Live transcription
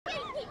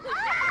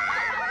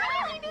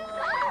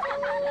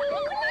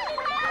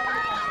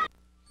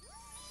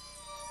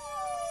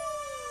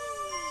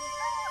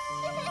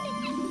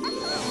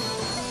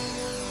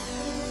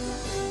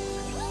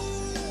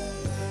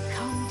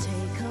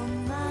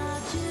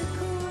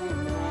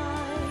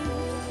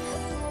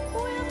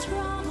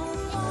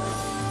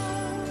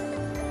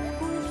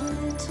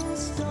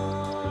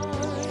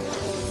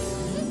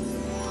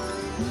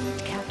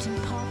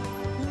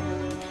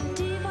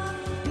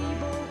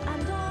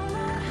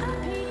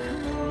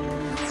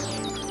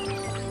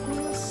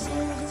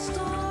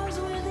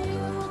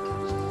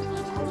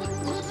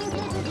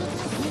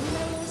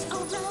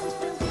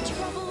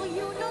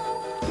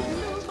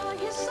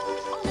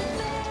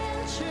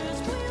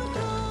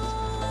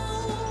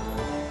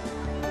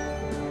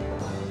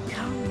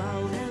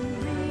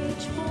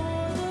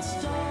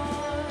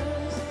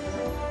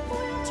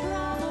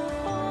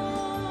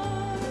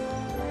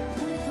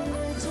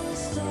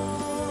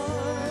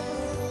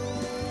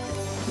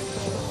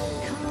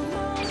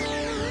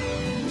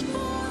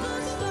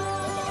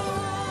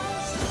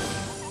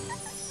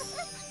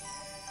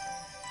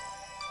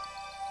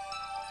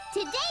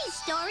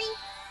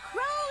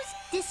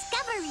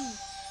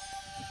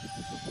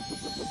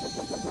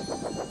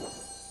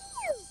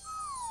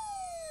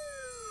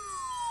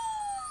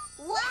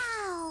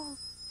Wow!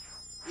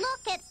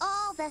 Look at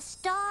all the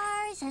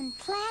stars and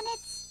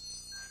planets.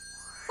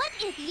 What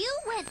if you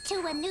went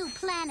to a new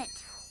planet?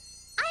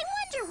 I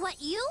wonder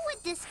what you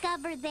would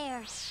discover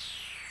there.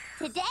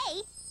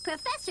 Today,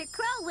 Professor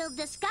Crow will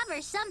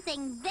discover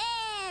something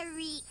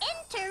very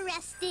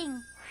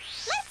interesting.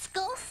 Let's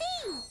go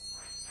see.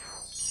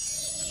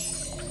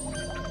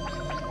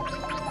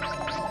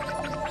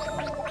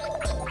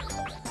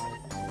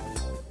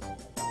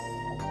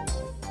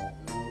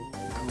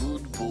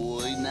 Good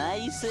boy,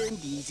 nice and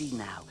easy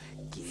now.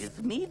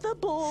 Give me the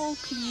ball,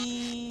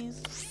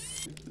 please.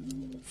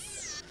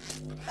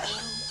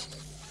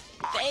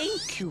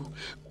 Thank you.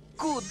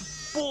 Good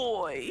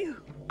boy.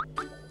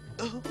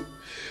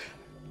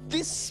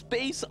 This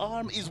space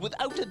arm is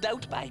without a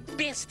doubt my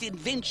best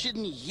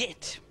invention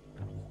yet.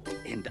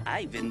 And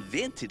I've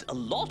invented a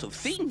lot of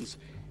things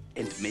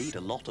and made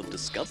a lot of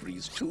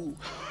discoveries, too.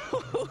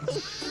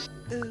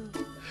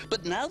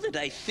 But now that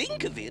I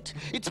think of it,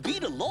 it's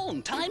been a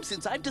long time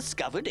since I've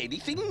discovered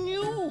anything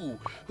new.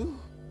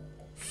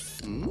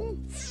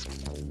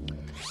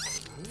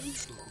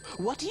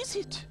 What is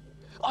it?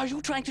 Are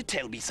you trying to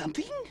tell me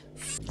something?